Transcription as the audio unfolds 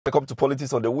Welcome to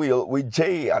Politics on the Wheel with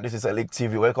Jay, and this is Elite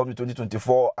TV. Welcome to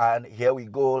 2024, and here we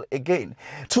go again.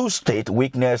 Two states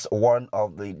witnessed one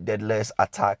of the deadliest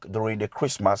attacks during the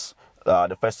Christmas,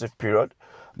 the festive period.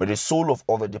 May the soul of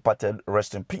all the departed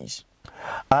rest in peace.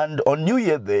 And on New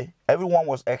Year Day, everyone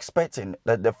was expecting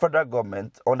that the federal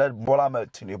government under Bokoharam A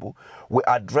Must will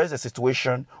address the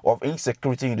situation of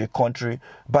insecurity in the country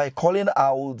by calling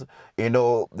out,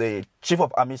 the Chief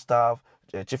of Army Staff,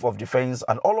 Chief of Defense,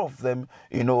 and all of them,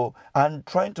 and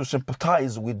trying to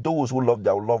sympathize with those who love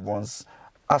their loved ones,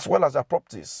 as well as their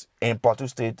properties in Plateau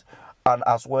State, and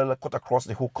as well cut across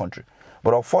the whole country.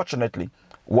 But unfortunately,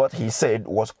 what he said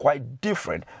was quite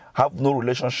different, have no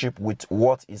relationship with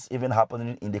what is even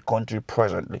happening in the country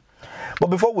presently.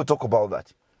 But before we talk about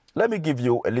that, let me give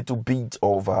you a little bit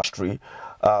of history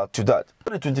to that.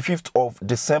 On the 25th of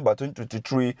December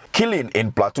 2023, killing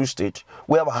in Plateau State.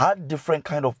 We have had different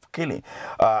kind of killing,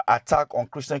 attack on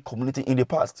Christian community in the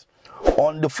past.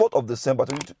 On the 4th of December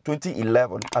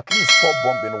 2011, at least 4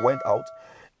 bombing went out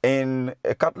in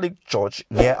a Catholic church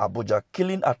near Abuja,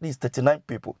 killing at least 39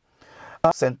 people.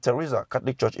 St. Teresa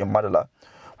Catholic Church in Madala,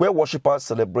 where worshippers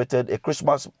celebrated a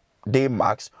Christmas Day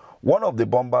mass, one of the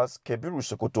bombers, Kebiru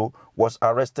Sokoto, was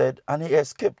arrested and he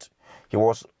escaped. He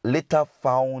was later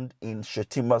found in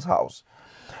Shettima's house,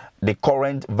 the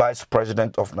current vice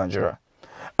president of Nigeria.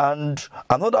 And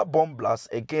another bomb blast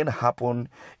again happened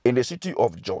in the city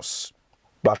of Jos,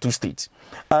 Plateau State.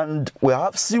 And we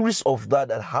have series of that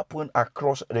happened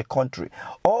across the country.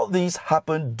 All these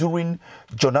happened during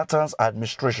Jonathan's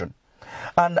administration.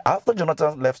 And after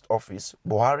Jonathan left office,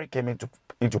 Buhari came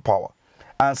into power.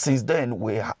 And since then,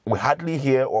 we hardly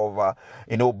hear of,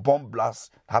 bomb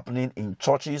blasts happening in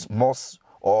churches, mosques,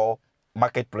 or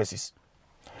marketplaces.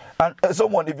 And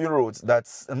someone even wrote that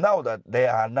now that they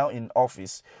are now in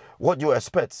office, what you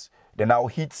expect, they now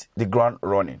hit the ground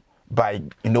running by,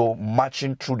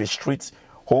 marching through the streets,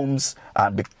 homes,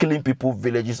 and be killing people,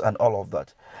 villages, and all of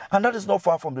that. And that is not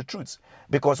far from the truth,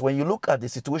 because when you look at the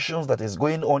situations that is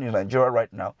going on in Nigeria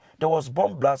right now, there was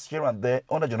bomb blasts here and there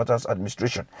under Jonathan's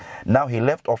administration. Now he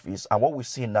left office, and what we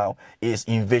see now is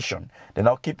invasion. They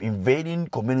now keep invading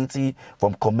community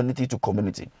from community to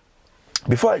community.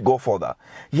 Before I go further,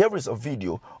 here is a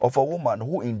video of a woman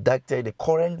who indicted the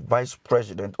current vice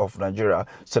president of Nigeria,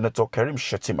 Senator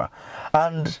Shettima.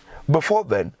 And before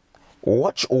then,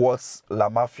 watch what La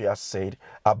Mafia said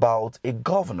about a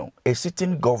governor, a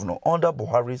sitting governor under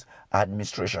Buhari's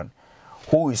administration,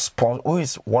 who is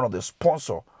one of the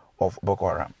sponsors of Boko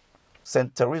Haram.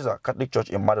 St. Teresa Catholic Church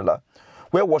in Madala,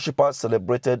 where worshippers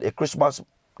celebrated a Christmas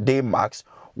Day mass,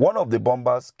 one of the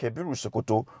bombers, Kebiru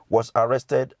Sokoto, was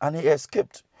arrested and he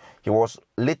escaped. He was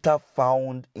later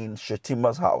found in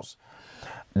Shettima's house,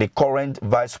 the current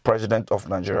vice president of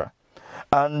Nigeria.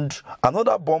 And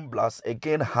another bomb blast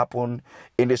again happened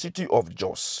in the city of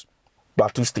Jos,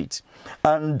 Plateau State.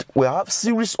 And we have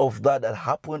series of that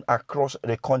happened across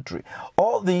the country.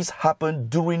 All these happened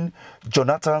during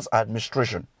Jonathan's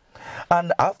administration.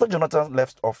 And after Jonathan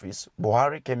left office,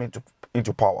 Buhari came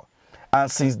into power. And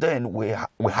since then, we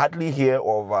hardly hear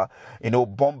of,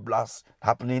 bomb blasts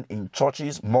happening in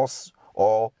churches, mosques,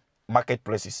 or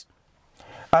marketplaces.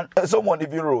 And someone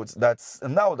even wrote that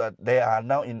now that they are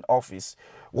now in office,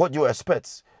 what you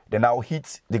expect, they now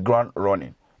hit the ground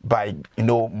running by,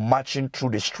 marching through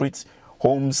the streets,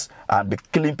 homes, and be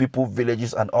killing people,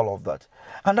 villages, and all of that.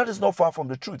 And that is not far from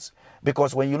the truth,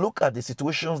 because when you look at the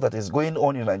situations that is going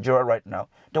on in Nigeria right now,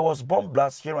 there was bomb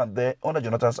blasts here and there under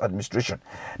Jonathan's administration.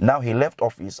 Now he left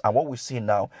office, and what we see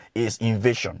now is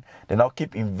invasion. They now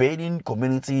keep invading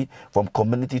community from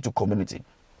community to community.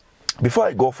 Before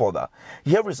I go further,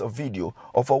 here is a video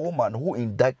of a woman who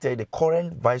indicted the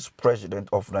current vice president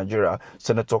of Nigeria,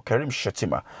 Senator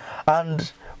Shettima.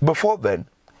 And before then,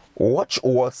 watch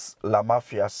what La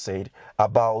Mafia said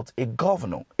about a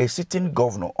governor, a sitting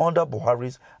governor under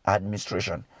Buhari's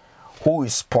administration, who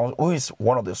is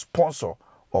one of the sponsors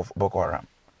of Boko Haram.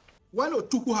 One or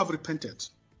two who have repented.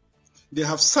 They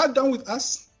have sat down with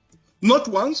us, not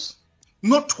once,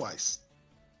 not twice.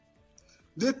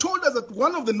 They told us that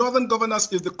one of the northern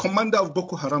governors is the commander of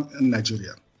Boko Haram in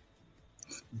Nigeria.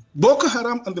 Boko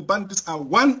Haram and the bandits are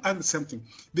one and the same thing.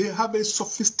 They have a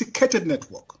sophisticated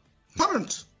network.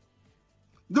 Current.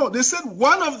 No, they said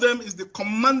one of them is the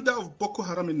commander of Boko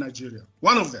Haram in Nigeria.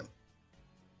 One of them.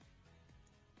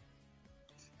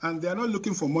 And they are not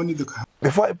looking for money.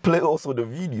 Before I play also the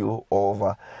video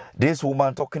of this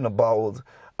woman talking about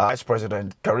Vice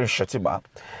President Shettima,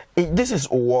 this is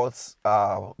what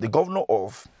the governor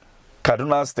of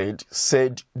Kaduna State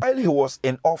said while he was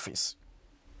in office.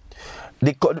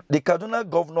 The Kaduna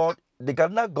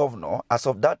governor, as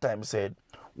of that time, said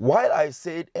while I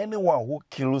said anyone who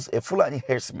kills a Fulani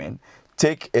herdsman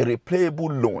take a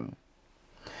repayable loan,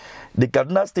 the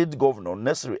Kaduna State Governor,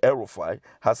 Nasir El-Rufai,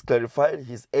 has clarified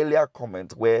his earlier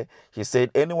comment where he said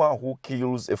anyone who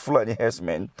kills a Fulani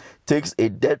herdsman takes a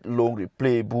debt loan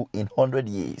repayable in 100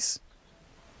 years.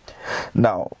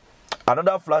 Now,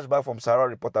 another flashback from Sarah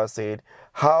reporter said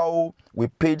how we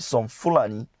paid some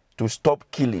Fulani to stop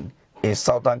killing in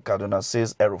southern Kaduna,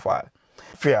 says El-Rufai.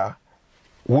 Fear,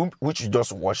 which you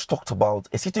just watched, talked about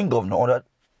a sitting governor under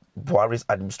Buhari's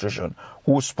administration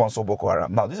who sponsored Boko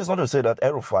Haram. Now, this is not to say that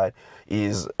El-Rufai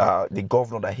is the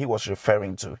governor that he was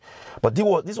referring to, but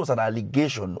this was an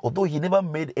allegation, although he never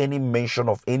made any mention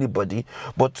of anybody.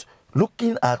 But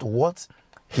looking at what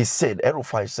he said,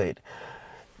 El-Rufai said,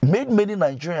 made many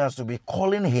Nigerians to be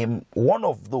calling him one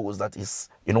of those that is,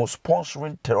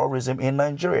 sponsoring terrorism in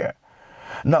Nigeria.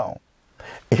 Now,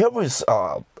 here is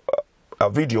a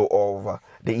video of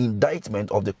the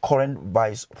indictment of the current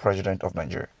vice president of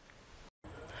Nigeria.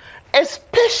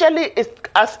 Especially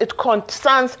as it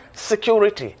concerns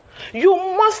security. You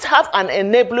must have an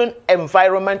enabling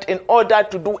environment in order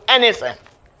to do anything.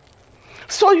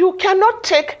 So you cannot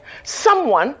take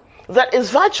someone that is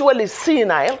virtually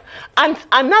senile and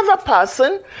another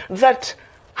person that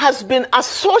has been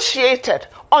associated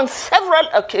on several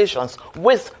occasions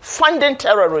with funding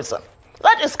terrorism.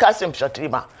 That is Kashim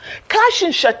Shettima. Kashim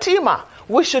Shettima,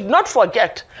 we should not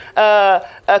forget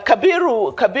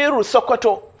Kabiru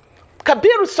Sokoto.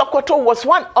 Kabiru Sokoto was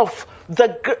one of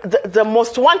the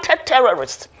most wanted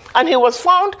terrorists, and he was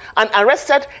found and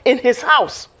arrested in his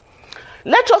house.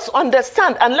 Let us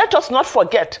understand and let us not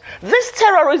forget, this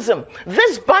terrorism,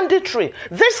 this banditry,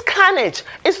 this carnage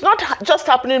is not just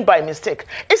happening by mistake.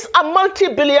 It's a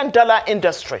multi-billion-dollar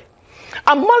industry.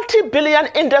 A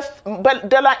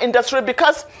multi-billion-dollar industry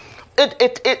because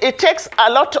it takes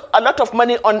a lot of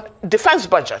money on defense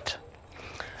budget.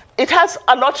 It has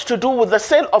a lot to do with the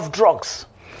sale of drugs.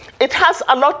 It has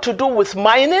a lot to do with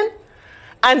mining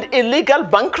and illegal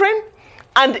bunkering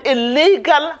and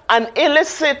illegal and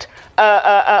illicit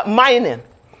mining.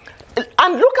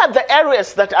 And look at the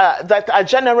areas that are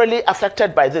generally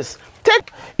affected by this.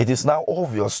 It is now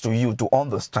obvious to you to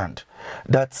understand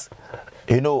that,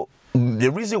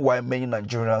 the reason why many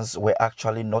Nigerians were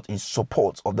actually not in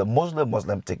support of the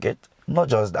Muslim ticket, not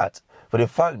just that, but the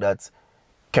fact that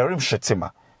Karim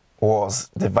Shettima was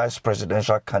the vice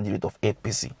presidential candidate of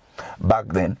APC back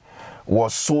then,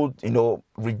 was so,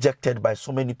 rejected by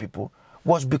so many people,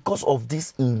 was because of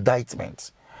this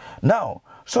indictment. Now,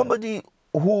 somebody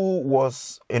who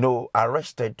was,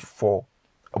 arrested for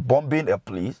bombing a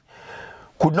place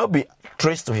could not be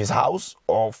traced to his house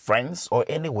or friends or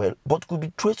anywhere, but could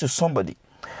be traced to somebody.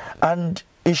 And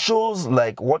it shows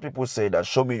like what people say, that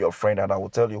show me your friend and I will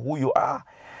tell you who you are.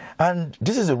 And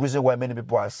this is the reason why many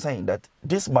people are saying that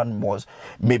this man was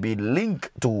maybe linked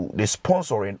to the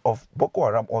sponsoring of Boko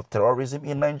Haram or terrorism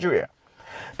in Nigeria.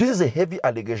 This is a heavy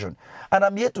allegation. And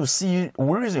I'm yet to see the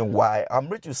reason why I'm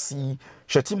ready to see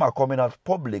Shettima coming out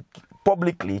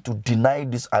publicly to deny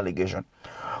this allegation.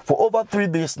 For over 3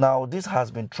 days now, this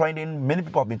has been trending. Many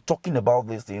people have been talking about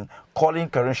this thing, calling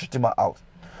Karim Shettima out.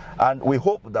 And we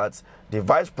hope that the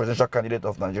vice presidential candidate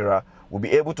of Nigeria will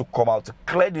be able to come out to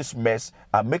clear this mess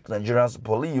and make Nigerians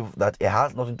believe that it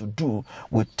has nothing to do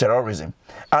with terrorism.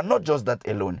 And not just that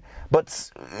alone, but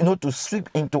to sweep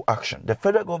into action. The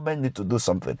federal government needs to do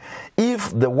something.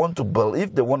 If they want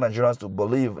Nigerians to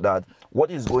believe that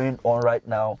what is going on right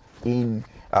now in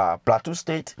Plateau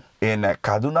State, in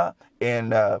Kaduna,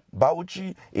 in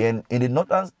Bauchi, in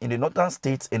the northern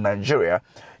states in Nigeria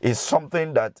is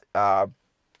something that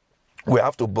we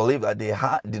have to believe that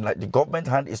the government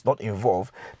hand is not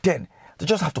involved, then they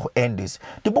just have to end this.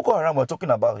 The Boko Haram we're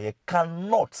talking about here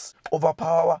cannot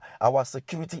overpower our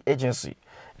security agency.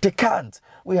 They can't.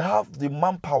 We have the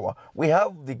manpower, we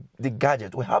have the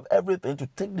gadget, we have everything to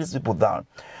take these people down.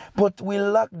 But we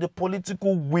lack the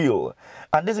political will.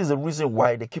 And this is the reason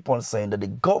why they keep on saying that the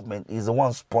government is the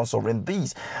one sponsoring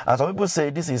these. And some people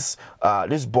say this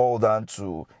boils down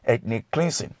to ethnic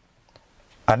cleansing.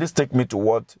 And this takes me to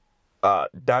what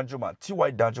Danjuma,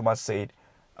 T.Y. Danjuma said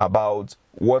about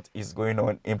what is going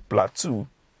on in Plateau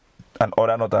and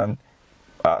other northern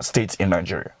states in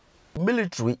Nigeria.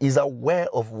 Military is aware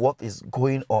of what is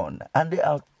going on and they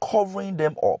are covering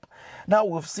them up. Now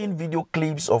we've seen video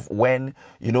clips of when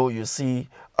you see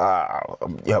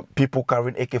people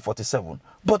carrying AK-47,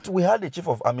 but we had the chief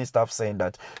of army staff saying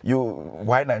that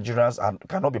why Nigerians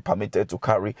cannot be permitted to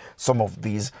carry some of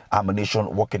these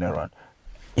ammunition walking around.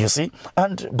 You see,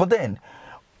 but then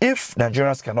if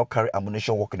Nigerians cannot carry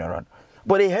ammunition walking around,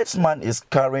 but a headsman is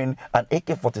carrying an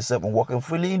AK-47 walking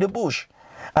freely in the bush.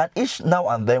 And each now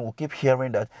and then we keep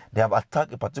hearing that they have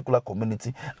attacked a particular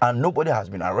community and nobody has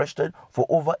been arrested for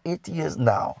over 8 years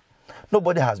now.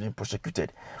 Nobody has been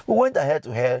prosecuted. We went ahead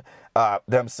to hear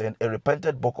them saying a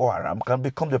repentant Boko Haram can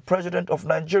become the president of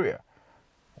Nigeria.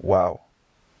 Wow.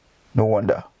 No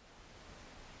wonder.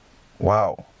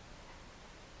 Wow.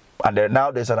 And then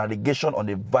now there's an allegation on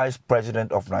the vice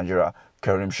president of Nigeria,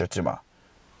 Shettima.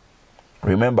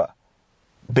 Remember,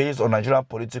 based on Nigerian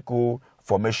political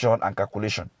formation and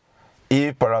calculation,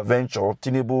 if peradventure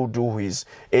Tinubu do his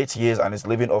 8 years and is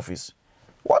leaving office,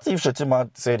 what if Shettima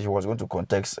said he was going to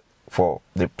contest for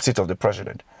the seat of the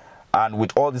president? And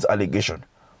with all this allegation,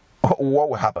 what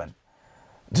will happen?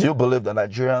 Do you believe that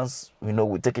Nigerians,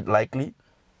 will take it lightly?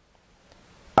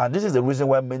 And this is the reason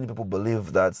why many people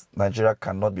believe that Nigeria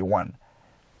cannot be won.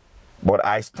 But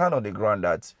I stand on the ground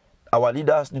that our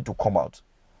leaders need to come out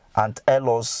and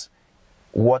tell us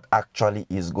what actually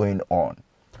is going on.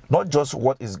 Not just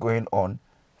what is going on,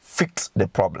 fix the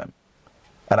problem.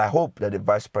 And I hope that the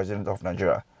Vice President of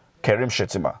Nigeria,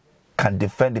 Shettima, can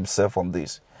defend himself from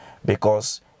this,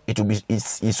 because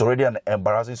it's already an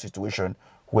embarrassing situation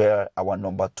where our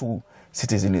number 2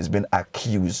 citizen is being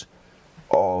accused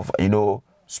of,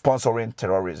 sponsoring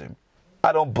terrorism.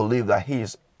 I don't believe that he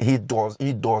does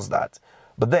that.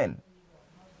 But then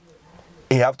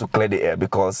he have to clear the air,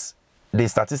 because the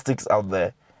statistics out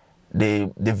there,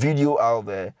 the video out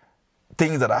there,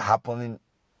 things that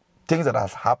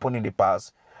has happened in the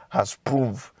past has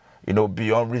proved,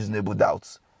 beyond reasonable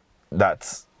doubts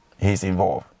that he's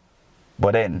involved.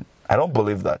 But then I don't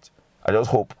believe that. I just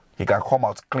hope he can come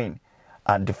out clean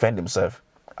and defend himself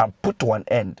and put to an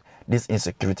end this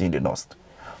insecurity in the North.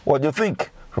 What do you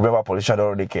think? Remember, politicians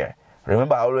don't really care.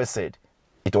 Remember, I always said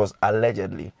it was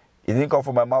allegedly. It didn't come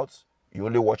from my mouth. You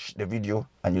only watched the video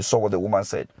and you saw what the woman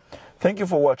said. Thank you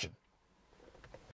for watching.